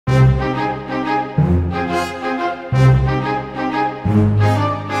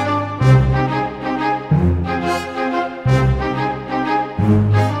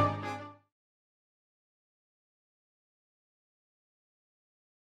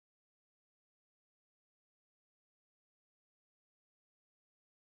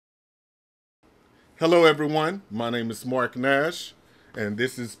Hello, everyone. My name is Mark Nash, and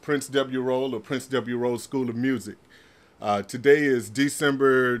this is Prince W. Roll of Prince W. Roll School of Music. Today is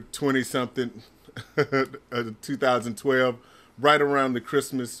December 20-something, 2012, right around the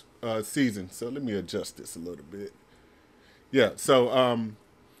Christmas season. So let me adjust this a little bit. Yeah, so,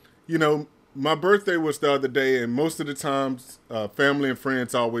 my birthday was the other day, and most of the times, family and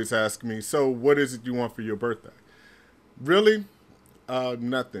friends always ask me, so what is it you want for your birthday? Really?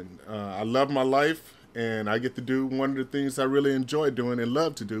 Nothing. I love my life, and I get to do one of the things I really enjoy doing and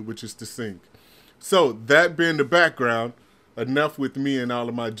love to do, which is to sing. So, that being the background, enough with me and all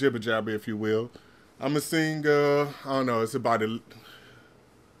of my jibber jabber, if you will. I'm going to sing, I don't know, it's about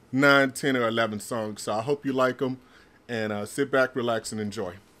 9, 10, or 11 songs, so I hope you like them, and sit back, relax, and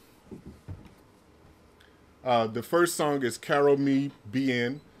enjoy. The first song is Carol Me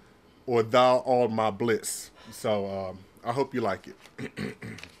Bien, or Thou All My Bliss. So, I hope you like it.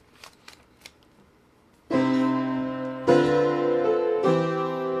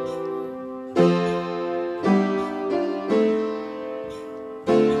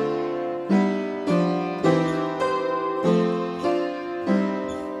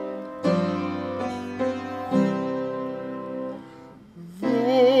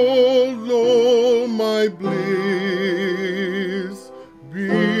 Oh, Lord, my bliss,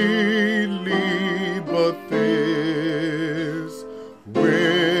 believe but this,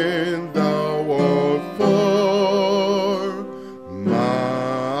 when thou art far,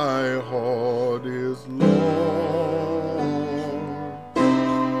 my heart is longed.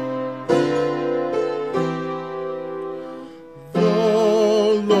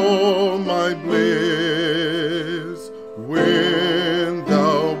 The Lord, my bliss, when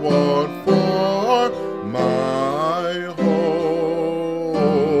thou art far, my heart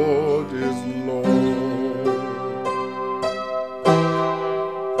is lost.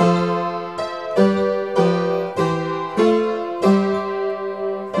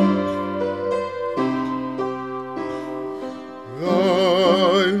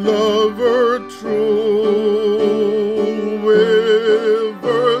 Thy lover true,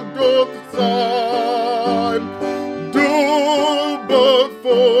 ever doth sigh, do but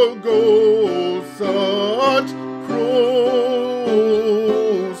forgo such cruel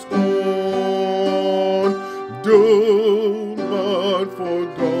scorn. Do but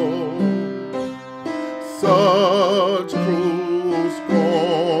forgo such cruel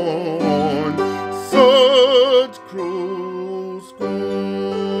scorn, such cruel scorn.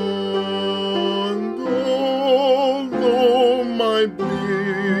 Oh, Lord, my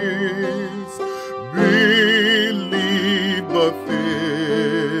bliss, believe but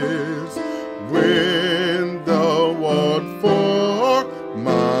this, when thou art far,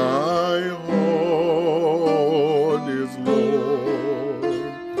 my heart is lost.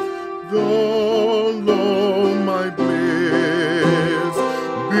 The Lord, my bliss,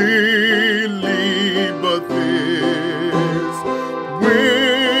 believe but this,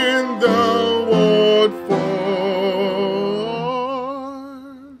 when thou art far,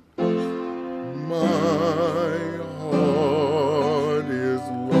 my heart is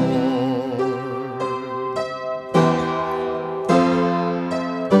lost.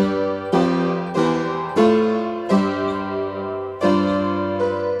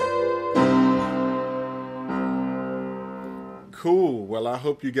 Cool. Well, I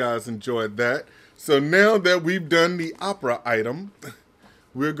hope you guys enjoyed that. So now that we've done the opera item,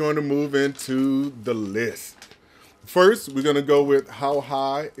 we're going to move into the list. First, we're going to go with How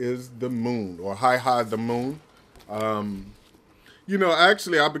High is the Moon, or High High the Moon.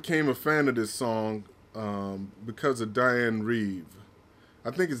 Actually, I became a fan of this song because of Diane Reeve.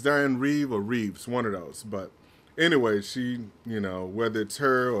 I think it's Diane Reeve or Reeves, one of those. But anyway, she, whether it's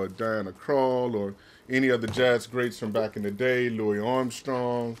her or Diana Krall or any other jazz greats from back in the day, Louis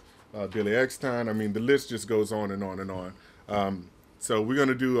Armstrong, Billy Eckstine, I mean, the list just goes on and on and on. So we're going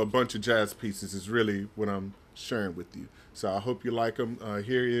to do a bunch of jazz pieces is really what I'm sharing with you. So I hope you like them.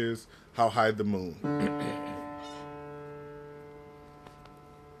 Here is How High the Moon.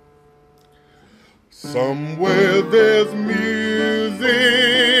 Somewhere there's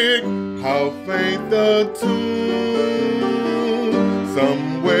music, how faint the tune.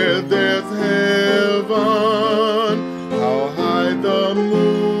 Somewhere there's heaven, how high the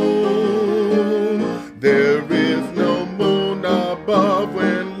moon. There is no moon above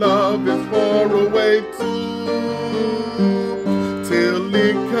when love is far away too, till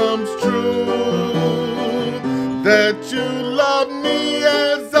it comes true that you love me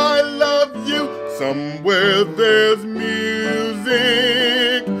as I love you. Somewhere there's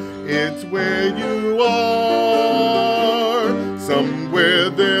music, it's where you are. Somewhere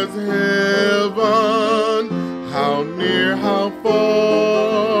there's heaven,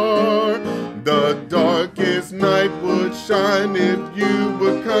 you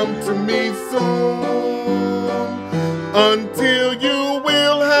would come to me soon. Until you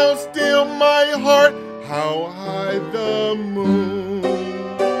will, how still my heart, how high the moon.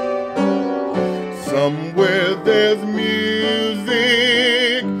 Somewhere there's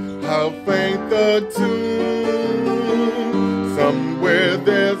music, how faint the tune. Somewhere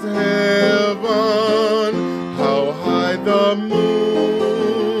there's heaven, how high the moon.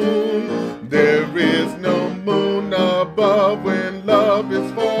 There is no moon above when love is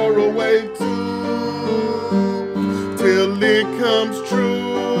far away too. Till it comes true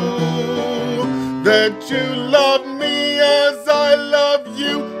that you love me as I love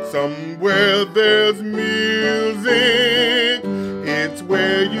you. Somewhere there's music, it's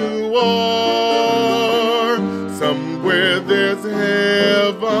where you are. Somewhere there's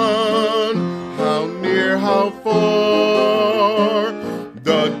heaven, how near, how far.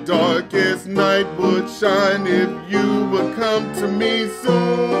 The darkest night would shine if you would come to me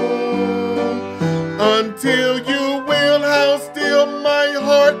soon. Until you will, how still my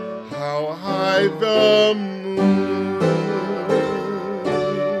heart, how high the moon.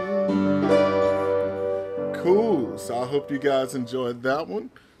 Cool. So I hope you guys enjoyed that one.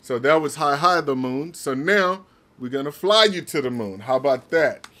 So that was High High the Moon. So now we're going to fly you to the moon. How about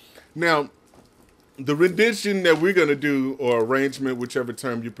that? Now, the rendition that we're going to do, or arrangement, whichever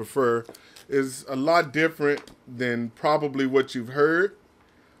term you prefer, is a lot different than probably what you've heard.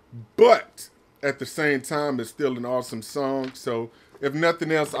 But at the same time, it's still an awesome song. So if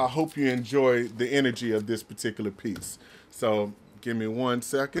nothing else, I hope you enjoy the energy of this particular piece. So give me 1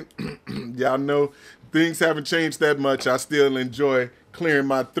 second. Y'all know things haven't changed that much. I still enjoy clearing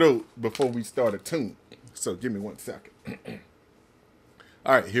my throat before we start a tune. So give me 1 second.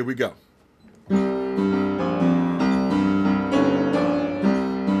 All right, here we go.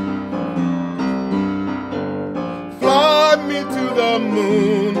 Fly me to the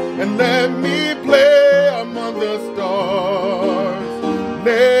moon and let me play among the stars.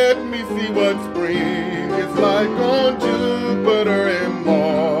 Let me see what spring is like on Jupiter and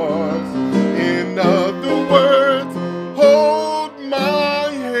Mars. In other words, hold my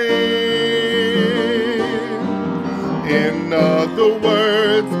hand. In other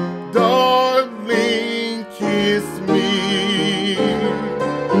words, darling, kiss me.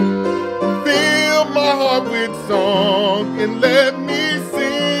 Fill my heart with song and let me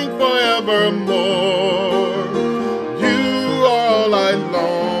sing forevermore. You are all I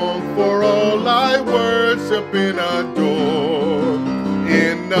long for, all I worship and adore.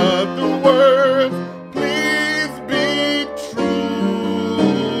 In other words, please be true.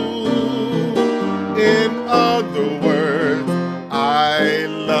 In other words, I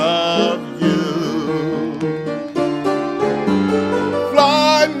love you.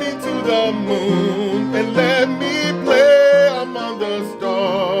 Fly me to the moon and let me play among the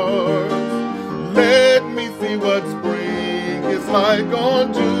stars. Let me see what spring is like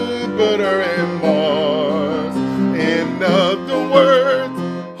on Jupiter and Mars. In other words,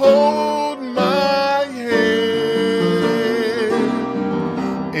 hold my hand.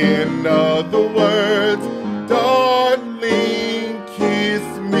 In other words, darling, kiss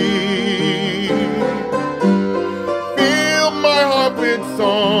me. Fill my heart with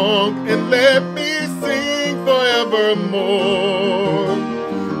song and let me sing forevermore.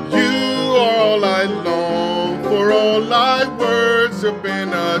 You are all I long for, all I worship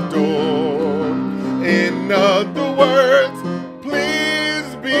and adore. In other words,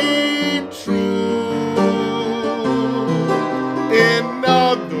 please be true. In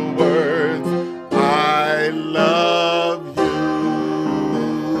other words, I love you.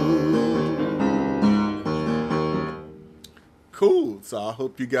 Cool. So I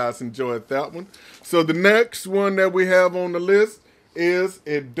hope you guys enjoyed that one. So the next one that we have on the list is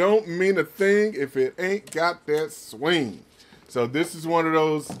It Don't Mean a Thing If It Ain't Got That Swing. So this is one of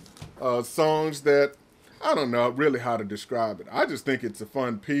those songs that, I don't know really how to describe it. I just think it's a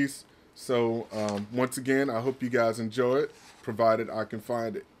fun piece. So once again, I hope you guys enjoy it, provided I can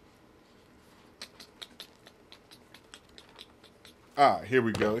find it. Here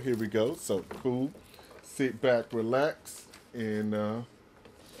we go, here we go. So cool. Sit back, relax, and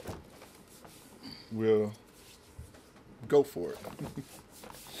we'll go for it.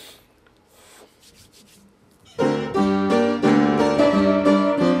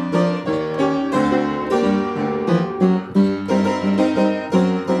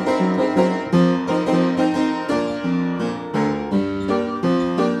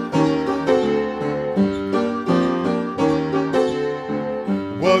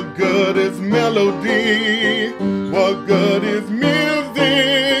 What good is melody? What good is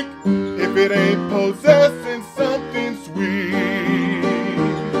music if it ain't possessing something sweet?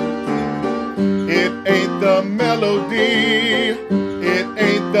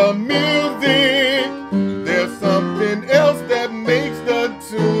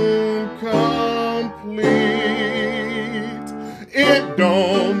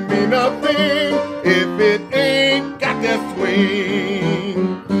 don't mean a thing if it ain't got that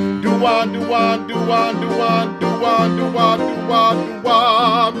swing. Do-wah, do-wah, do-wah, do-wah, do-wah, do-wah, do-wah,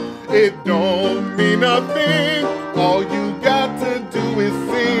 do-wah. It don't mean a thing, all you got to do is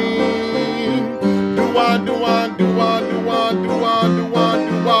sing. Do-wah, do-wah, do-wah, do-wah, do-wah, do-wah,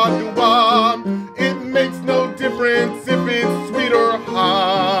 do-wah, do-wah. It makes no difference if it's sweet or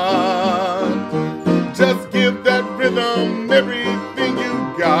hot. Just give that rhythm everything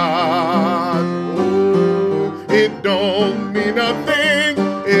you got. Oh, it don't mean a thing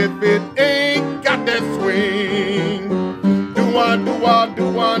if it ain't got that swing. Do-wah, do-wah,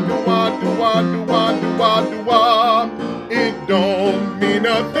 do-wah, do-wah, do-wah, do-wah, do-wah, do-wah. It don't mean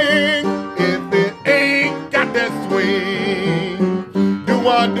a thing if it ain't got that swing.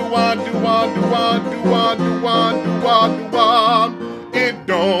 Do-wah, do-wah, do-wah, do-wah, do-wah, do-wah, do-wah, do-wah. It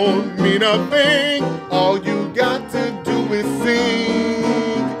don't mean a thing, all you got to do is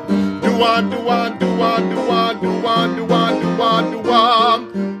sing. Do-wah, do-wah, do-wah, do-wah, do-wah, do-wah, do-wah, do-wah.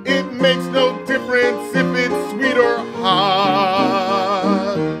 It makes no difference if it's sweet or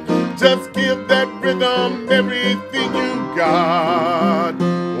hot. Just give that rhythm everything you got.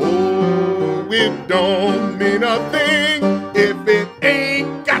 Oh, it don't mean a thing if it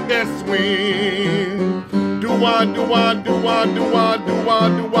ain't got that swing. Do-wah, do-wah, do-wah, do-wah, do-wah,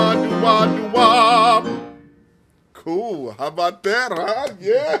 do-wah, do-wah, do-wah. Cool. How about that, huh?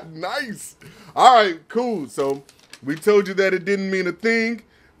 Yeah, nice. All right, cool. So we told you that it didn't mean a thing.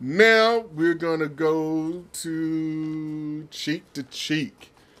 Now we're going to go to Cheek to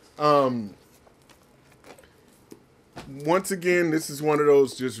Cheek. Once again, this is one of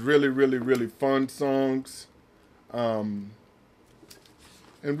those just really, really, really fun songs. And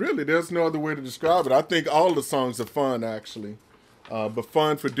really, there's no other way to describe it. I think all the songs are fun, actually. But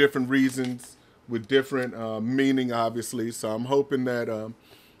fun for different reasons, with different meaning, obviously. So I'm hoping that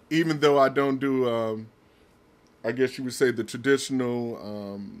even though I don't do, I guess you would say, the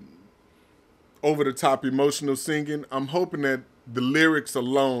traditional over-the-top emotional singing, I'm hoping that the lyrics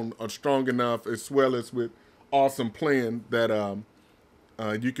alone are strong enough, as well as with awesome playing, that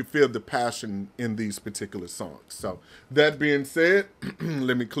you can feel the passion in these particular songs. So that being said,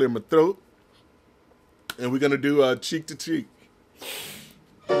 let me clear my throat. And we're going to do Cheek to Cheek.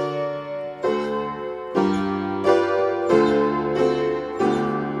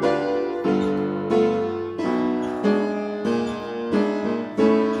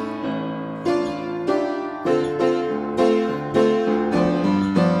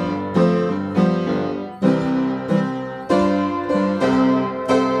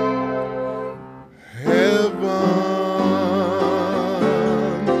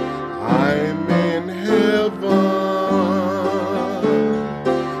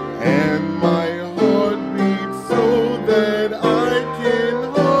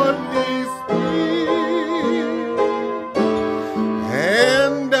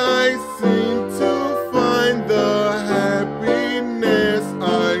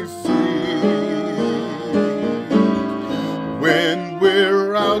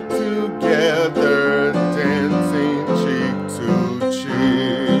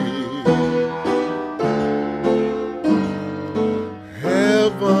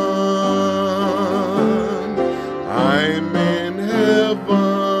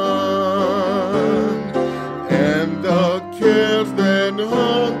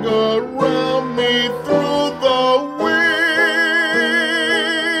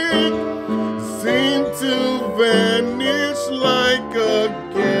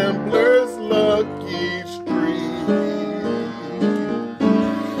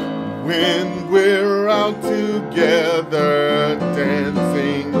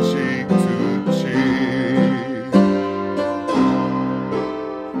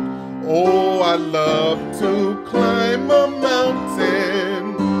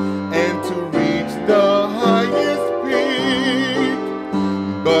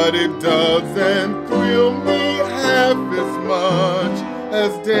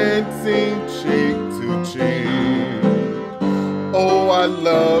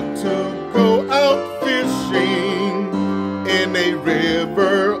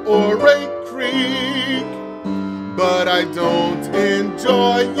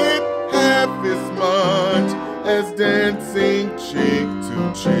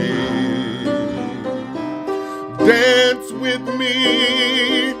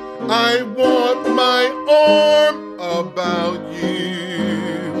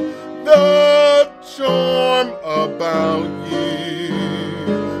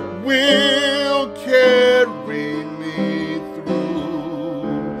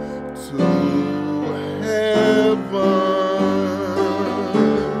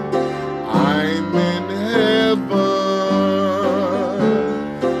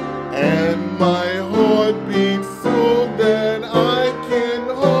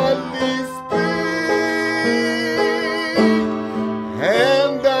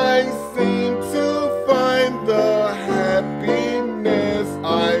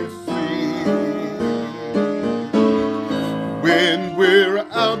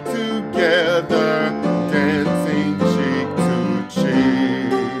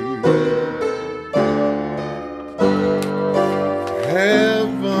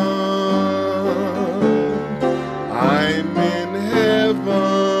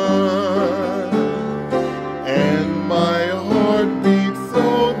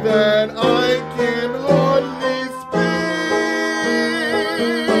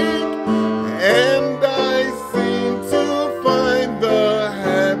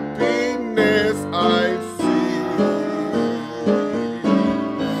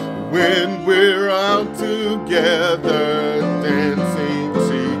 when we're out together, dancing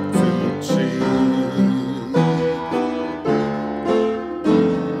cheek to cheek.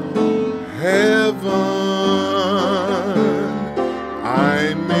 Heaven,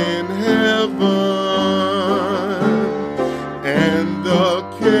 I'm in heaven, and the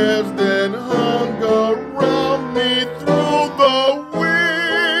cares that hung around me through the week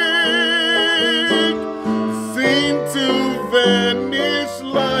seem to vanish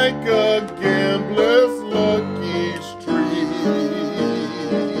like a gambler's lucky streak.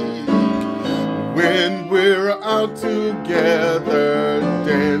 When we're out together,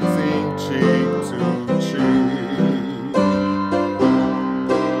 dancing cheek to cheek.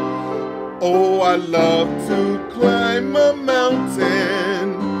 Oh, I love to climb a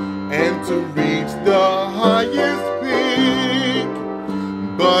mountain and to reach the highest peak,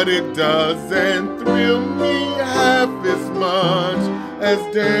 but it doesn't thrill me half as much as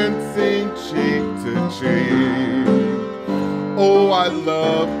dancing cheek to cheek. Oh, I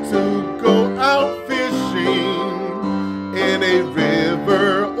love to go out fishing in a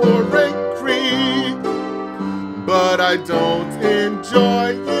river or a creek, but I don't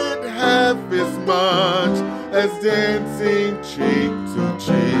enjoy it half as much as dancing cheek to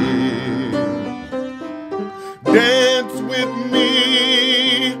cheek. Dance with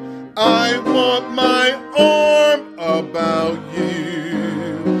me, I want my arm about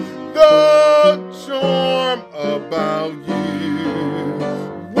you, the charm about you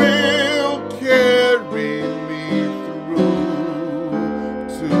will carry me through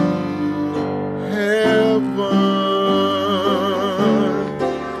to heaven.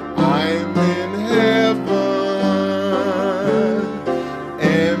 I'm in heaven,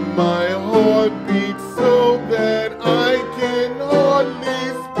 and my heart beats so that I can hardly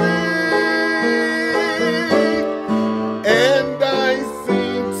speak, and I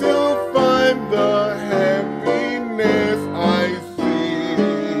seem to find the happiness I seek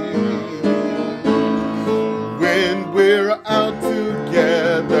when we're out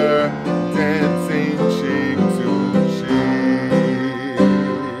together, dancing cheek to cheek.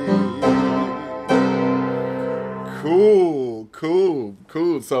 Cool, cool,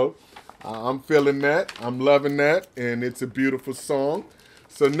 cool. So I'm feeling that. I'm loving that. And it's a beautiful song.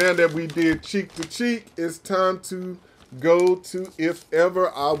 So now that we did cheek to cheek, it's time to go to If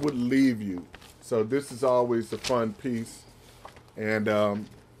Ever I Would Leave You. So this is always a fun piece. And,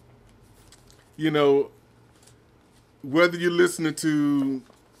 you know, whether you're listening to,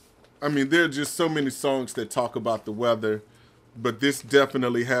 I mean, there are just so many songs that talk about the weather, but this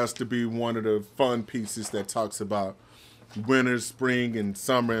definitely has to be one of the fun pieces that talks about winter, spring, and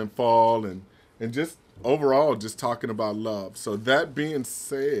summer and fall, and just overall just talking about love. So that being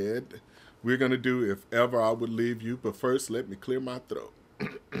said, we're going to do If Ever I Would Leave You, but first let me clear my throat.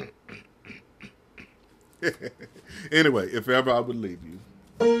 Anyway, If Ever I Would Leave You.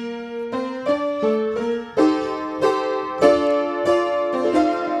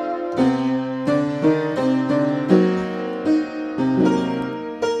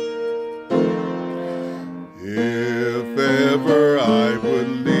 If ever I would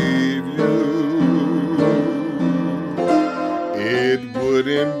leave you, it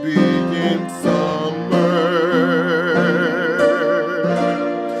wouldn't be in summer.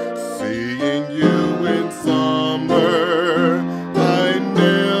 Seeing you in summer, I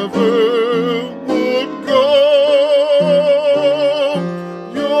never would go.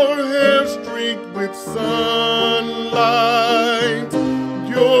 Your hair streaked with sunlight,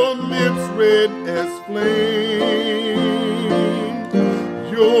 your lips red as flame,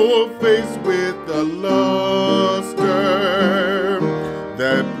 your face with a luster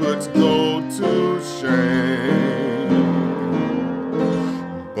that puts gold to shame.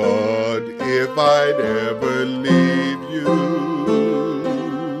 But if I'd ever leave you,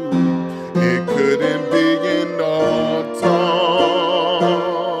 it couldn't be in autumn.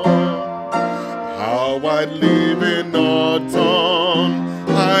 How I'd leave in autumn,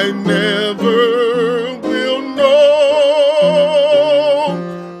 I never will know.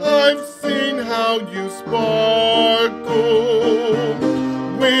 I've seen how you sparkle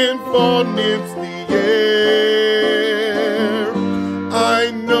when fall nips the air.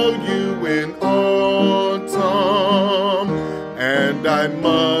 I know you in autumn, and I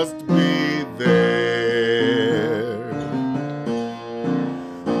must be there.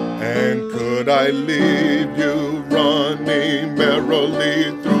 And could I leave you running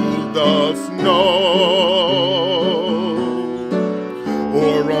merrily through the snow,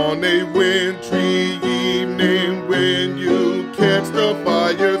 or on a wintry evening when you catch the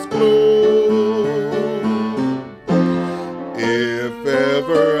fire's glow? If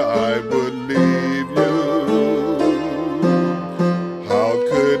ever ever I would leave you. How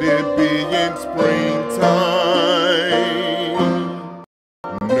could it be in springtime,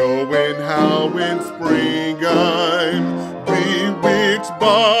 knowing how in spring I'm bewitched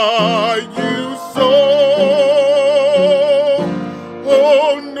by you so?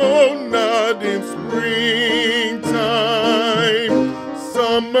 Oh no, not in springtime,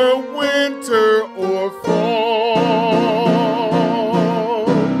 summer, winter, or fall.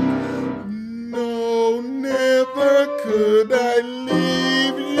 No, never could I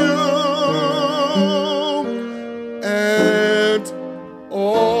leave you at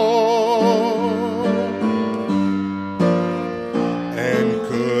all. And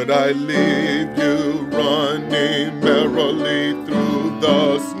could I leave you running merrily through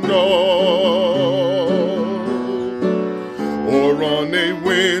the snow, or on a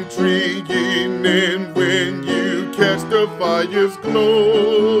wintry evening when you catch the fire's glow?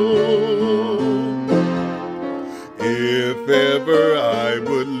 If ever I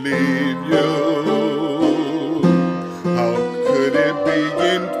would leave you, how could it be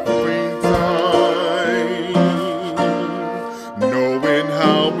in springtime, knowing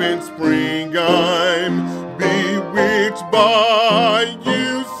how in spring I'm bewitched by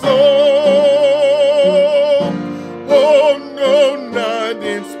you so? Oh no, not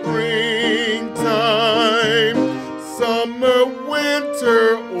in springtime, summer,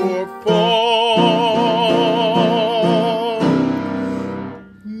 winter, or fall.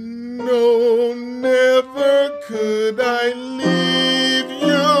 No, never could I leave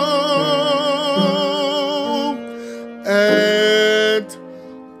you at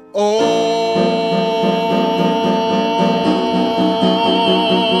all.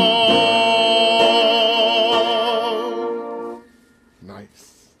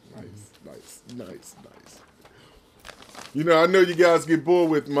 Nice. You know, I know you guys get bored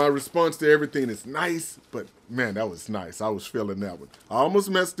with my response to everything is nice, but man, that was nice. I was feeling that one. I almost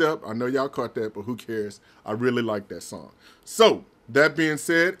messed up. I know y'all caught that, but who cares? I really like that song. So, that being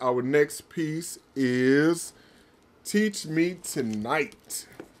said, our next piece is Teach Me Tonight.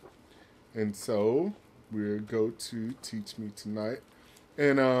 And so, we'll go to Teach Me Tonight.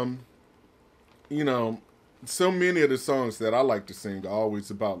 And, you know, so many of the songs that I like to sing are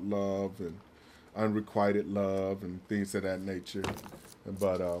always about love and unrequited love and things of that nature.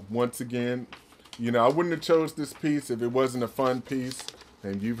 But once again, you know, I wouldn't have chose this piece if it wasn't a fun piece.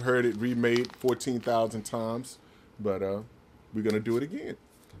 And you've heard it remade 14,000 times. But we're going to do it again.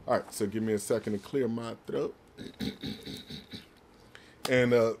 All right, so give me a second to clear my throat.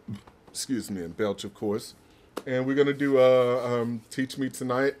 And, excuse me, and belch, of course. And we're going to do Teach Me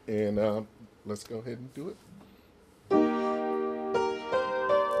Tonight. And let's go ahead and do it.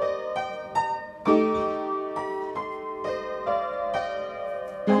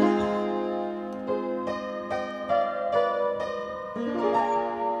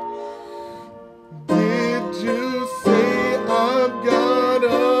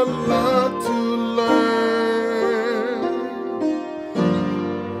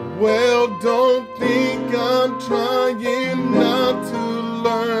 Well, don't think I'm trying not to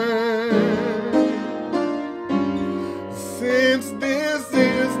learn, since this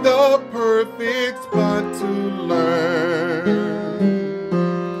is the perfect spot to learn.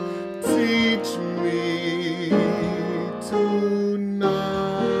 Teach me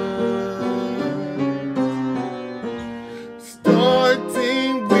tonight,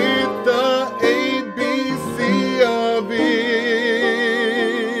 starting with the ABC of it,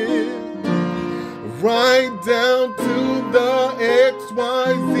 right down to the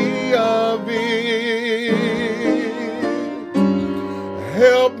XYZ of it.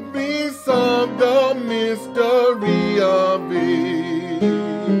 Help me solve the mystery of it.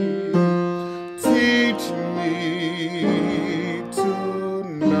 Teach me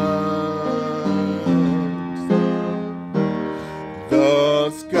tonight.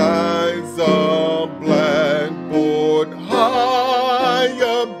 The skies are blackboard high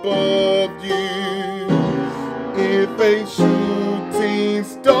above you. If a shooting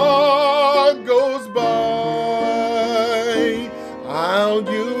star goes by, I'll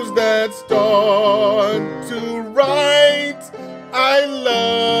use that star to write I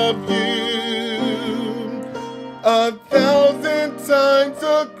love you 1,000 times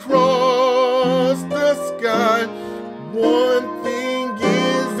across the sky. One thing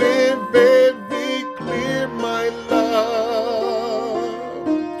isn't very clear, my love.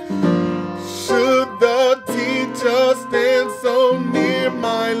 Should the teacher stand so near,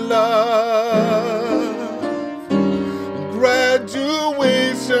 my love?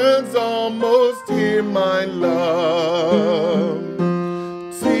 Graduation's almost here, my love.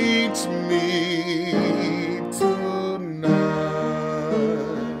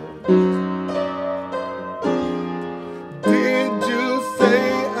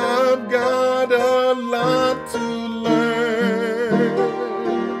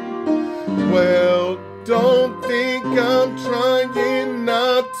 Well, don't think I'm trying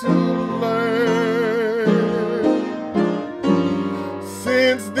not to learn,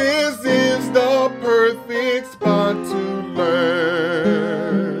 since this is the perfect spot to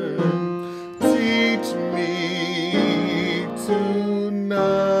learn. Teach me tonight,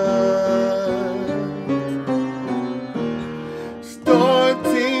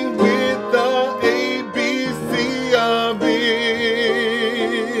 starting with the ABC of it,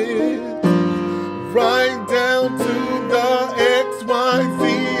 right down to the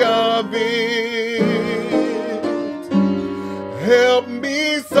XYZ of it. Help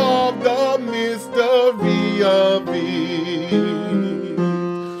me solve the mystery of it.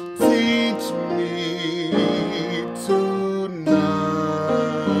 Teach me tonight.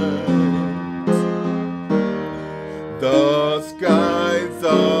 The sky's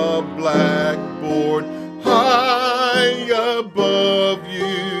a blackboard high above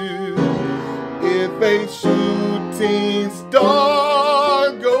you. If a shooting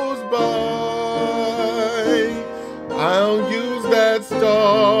star goes by, I'll use that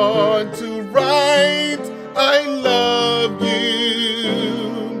star to write I love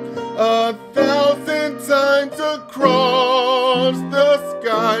you 1,000 times across the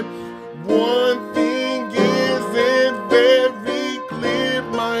sky. One thing isn't very clear,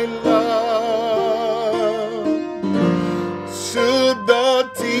 my love. Should the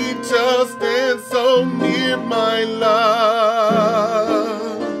teacher stand so near, my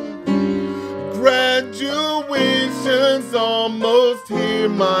love? Graduation's almost here,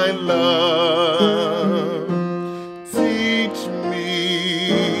 my love. Teach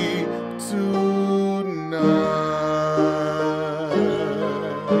me tonight.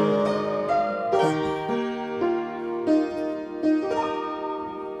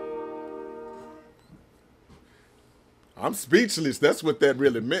 I'm speechless. That's what that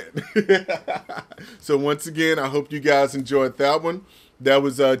really meant. So once again, I hope you guys enjoyed that one. That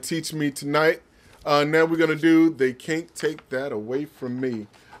was Teach Me Tonight. Now we're going to do They Can't Take That Away From Me.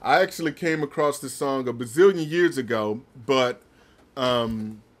 I actually came across this song a bazillion years ago, but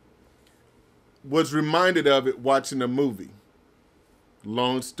was reminded of it watching a movie.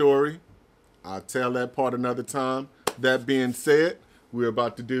 Long story. I'll tell that part another time. That being said, we're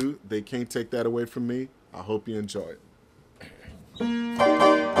about to do They Can't Take That Away From Me. I hope you enjoy it.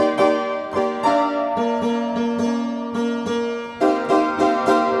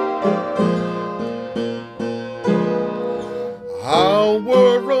 Our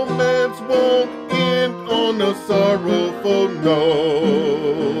romance won't end on a sorrowful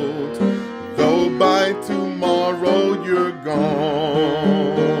note, though by tomorrow you're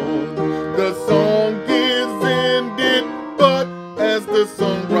gone. The song is ended, but as the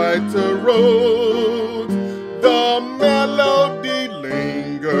songwriter wrote, the melody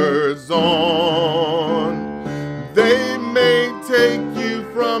lingers on. They may take you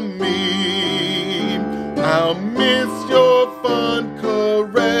from me, I'll miss your fond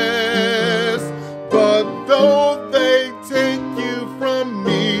caress, but though they take you from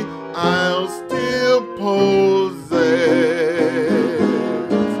me, I'll still possess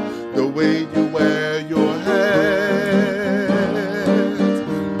the way you wear your hat,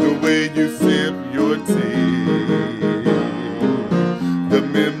 the way you sip your tea, the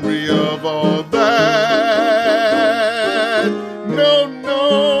memory of all that. No,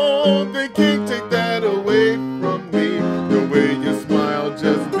 no, they can't take that away from me. The way you smile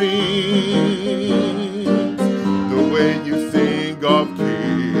just beams, the way you sing off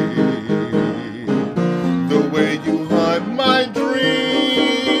key, the way you haunt my dreams.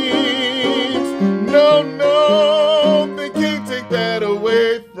 No, no, they can't take that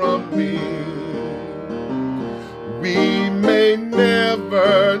away from me. We may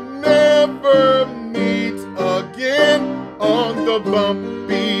never, never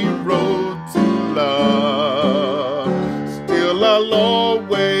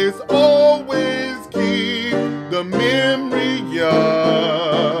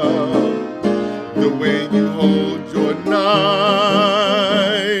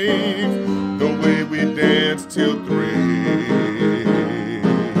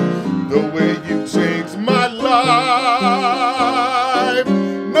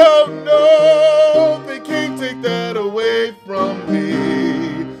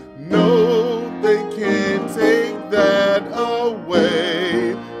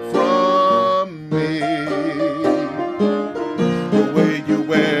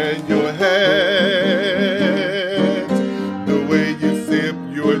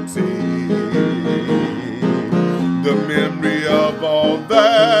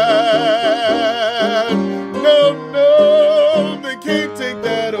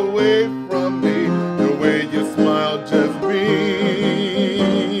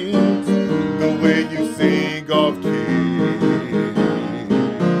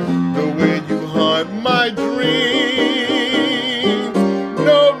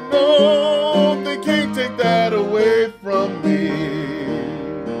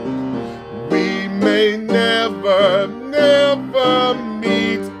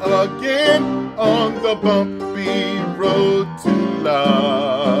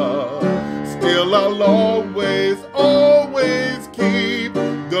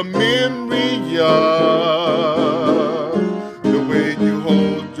the memory of the way you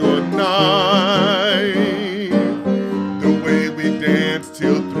hold your knife, the way we danced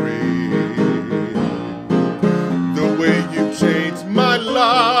till 3, the way you changed my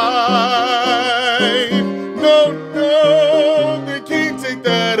life. No, no, they can't take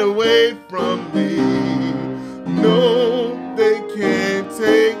that away from me. No, they can't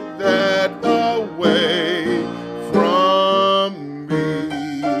take that away from me.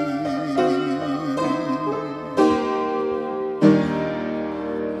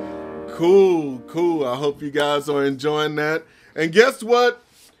 Cool, cool. I hope you guys are enjoying that. And guess what?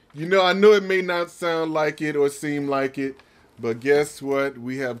 You know, I know it may not sound like it or seem like it, but guess what?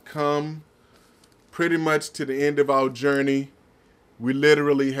 We have come pretty much to the end of our journey. We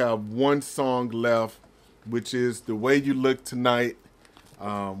literally have one song left, which is The Way You Look Tonight.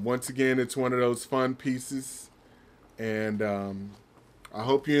 Once again, it's one of those fun pieces. And I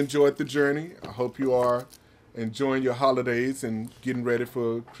hope you enjoyed the journey. I hope you are enjoying your holidays and getting ready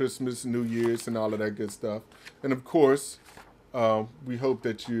for Christmas, New Year's, and all of that good stuff. And of course, we hope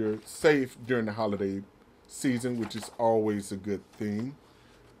that you're safe during the holiday season, which is always a good thing.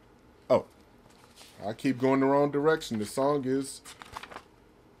 Oh, I keep going the wrong direction. The song is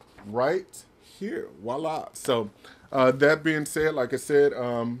right here. Voila. So that being said, like I said,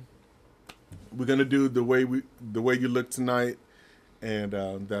 we're gonna do the way you look tonight, and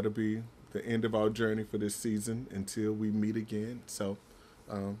that'll be the end of our journey for this season until we meet again. So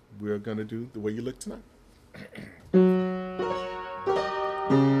we're gonna do The Way You Look Tonight.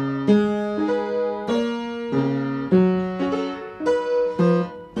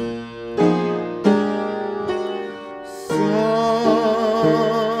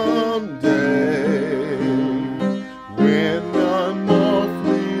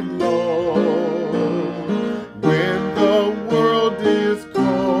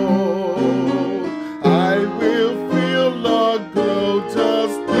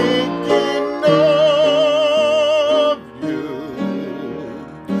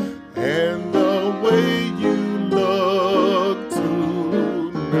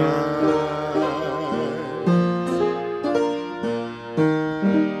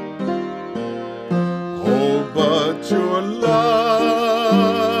 You're lovely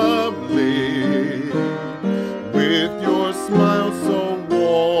with your smile so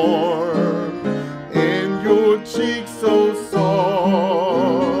warm and your cheeks so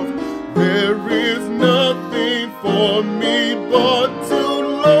soft. There is nothing for me but to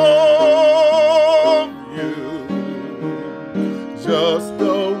love you, just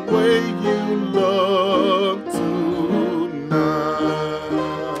the way you look tonight.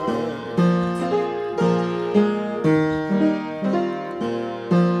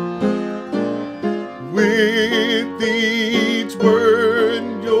 With each word,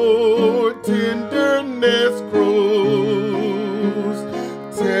 your tenderness grows,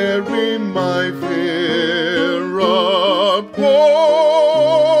 tearing my fear apart.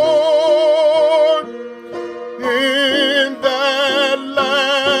 In that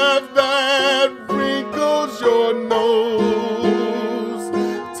laugh that wrinkles your nose,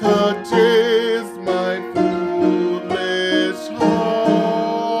 touches my foolish heart.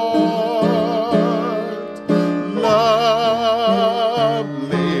 Lovely,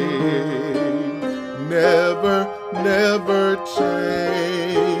 never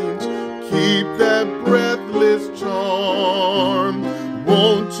change. Keep that breathless charm.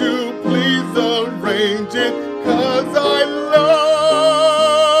 Won't you please arrange it? 'Cause I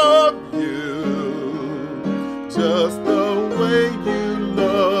love you, just the way you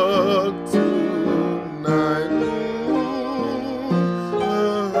look tonight.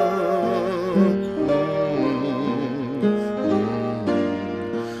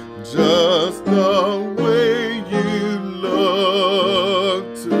 Just the way you look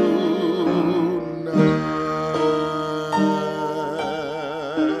tonight.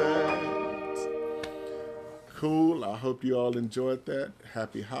 Cool. I hope you all enjoyed that.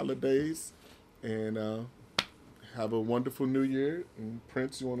 Happy holidays, and have a wonderful New Year. And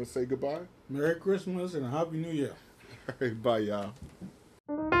Prince, you want to say goodbye? Merry Christmas and a Happy New Year. All right, bye, y'all.